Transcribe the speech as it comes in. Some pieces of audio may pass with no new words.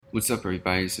What's up,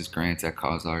 everybody? This is Grant at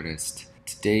Cause Artist.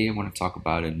 Today, I want to talk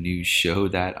about a new show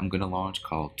that I'm going to launch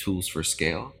called Tools for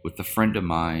Scale with a friend of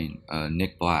mine,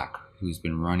 Nick Black, who's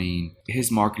been running his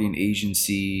marketing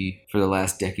agency for the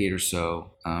last decade or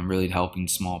so, really helping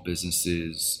small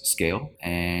businesses scale.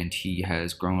 And he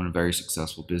has grown a very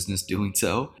successful business doing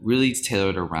so. Really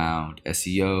tailored around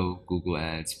SEO, Google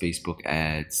Ads, Facebook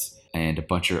ads, and a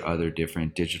bunch of other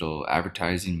different digital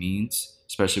advertising means,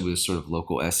 especially with sort of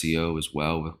local SEO as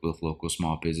well, with local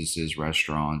small businesses,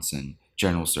 restaurants, and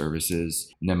general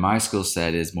services. And then my skill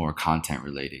set is more content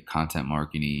related, content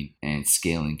marketing and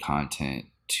scaling content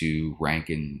to rank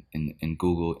in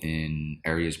Google in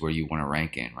areas where you want to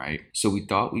rank in, right? So we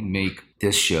thought we'd make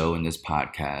this show and this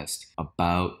podcast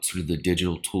about sort of the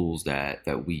digital tools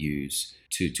that we use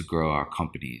to grow our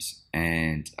companies.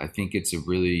 And I think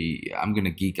I'm going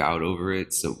to geek out over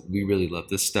it. So we really love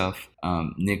this stuff.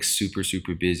 Nick's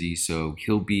super busy, so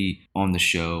he'll be on the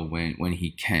show when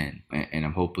he can. And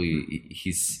I'm hopefully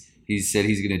he said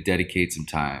he's going to dedicate some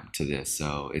time to this.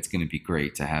 So it's going to be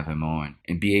great to have him on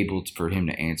and be able for him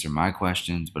to answer my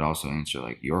questions, but also answer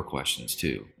like your questions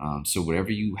too. So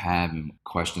whatever you have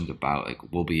questions about,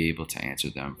 like we'll be able to answer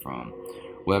them, from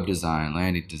web design,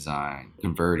 landing design,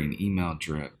 converting, email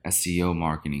drip, SEO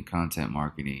marketing, content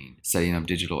marketing, setting up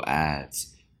digital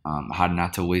ads, how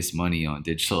not to waste money on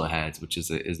digital ads, which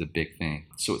is a big thing.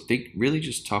 So think really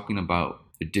just talking about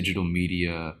the digital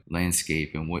media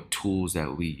landscape and what tools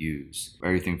that we use.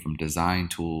 Everything from design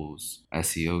tools,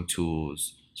 SEO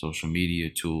tools, social media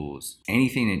tools,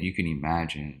 anything that you can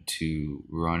imagine to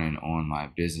run an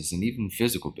online business and even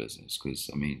physical business.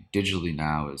 Because, I mean, digitally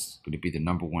now is going to be the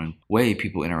number one way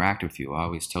people interact with you. I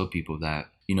always tell people that,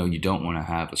 you don't want to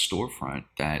have a storefront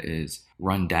that is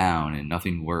run down and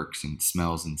nothing works and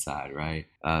smells inside, right?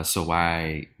 So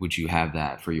why would you have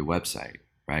that for your website,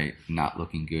 right? Not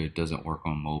looking good, doesn't work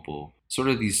on mobile. Sort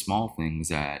of these small things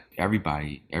that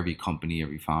everybody, every company,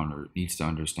 every founder needs to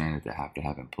understand that they have to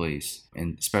have in place.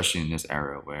 And especially in this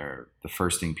era where the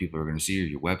first thing people are going to see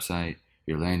is your website,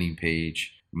 your landing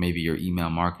page, maybe your email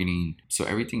marketing. So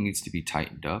everything needs to be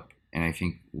tightened up. And I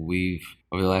think we've,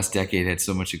 over the last decade, had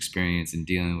so much experience in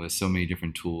dealing with so many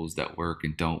different tools that work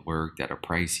and don't work, that are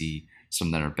pricey,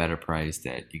 some that are better priced,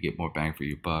 that you get more bang for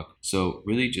your buck. So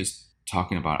really just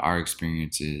talking about our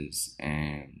experiences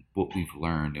and what we've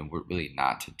learned and what really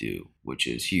not to do, which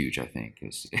is huge, I think,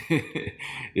 is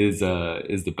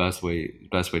the best way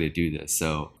to do this.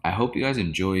 So I hope you guys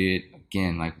enjoy it.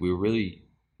 Again, like we really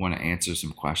want to answer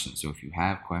some questions. So if you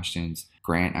have questions,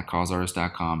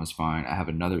 grant@causeartist.com is fine. I have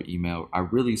another email I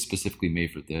really specifically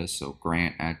made for this. So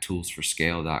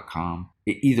grant@toolsforscale.com.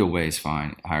 Either way is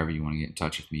fine. However you want to get in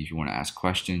touch with me. If you want to ask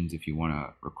questions, if you want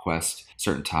to request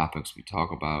certain topics we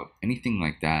talk about, anything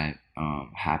like that,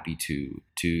 happy to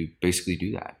basically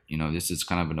do that. This is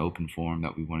kind of an open forum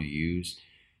that we want to use.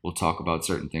 We'll talk about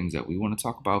certain things that we want to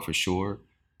talk about for sure.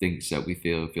 Things that we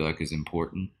feel like is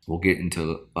important. We'll get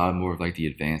into a lot more of like the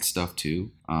advanced stuff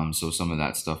too. So some of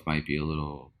that stuff might be a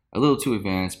little too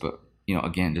advanced, but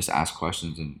again, just ask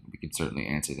questions and we can certainly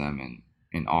answer them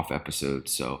in off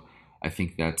episodes. So I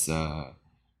think that's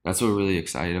what we're really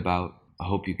excited about. I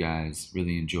hope you guys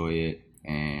really enjoy it,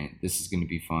 and this is going to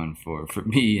be fun for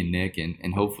me and Nick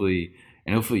and hopefully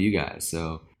you guys.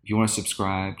 So if you want to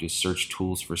subscribe, just search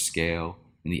Tools for Scale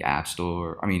in the App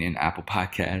Store. In Apple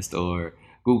Podcast or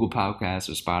Google Podcasts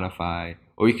or Spotify,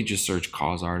 or you could just search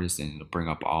Cause Artist and it'll bring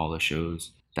up all the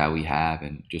shows that we have,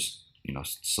 and just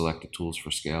select the Tools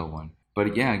for Scale one.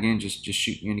 But yeah, again, just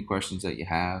shoot me any questions that you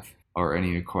have or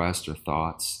any requests or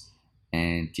thoughts.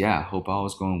 And yeah, hope all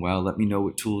is going well. Let me know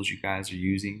what tools you guys are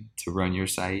using to run your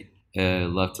site.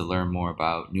 Love to learn more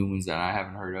about new ones that I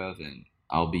haven't heard of, and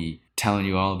I'll be telling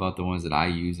you all about the ones that I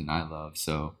use and I love.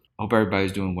 So hope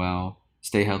everybody's doing well.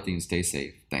 Stay healthy and stay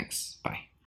safe. Thanks. Bye.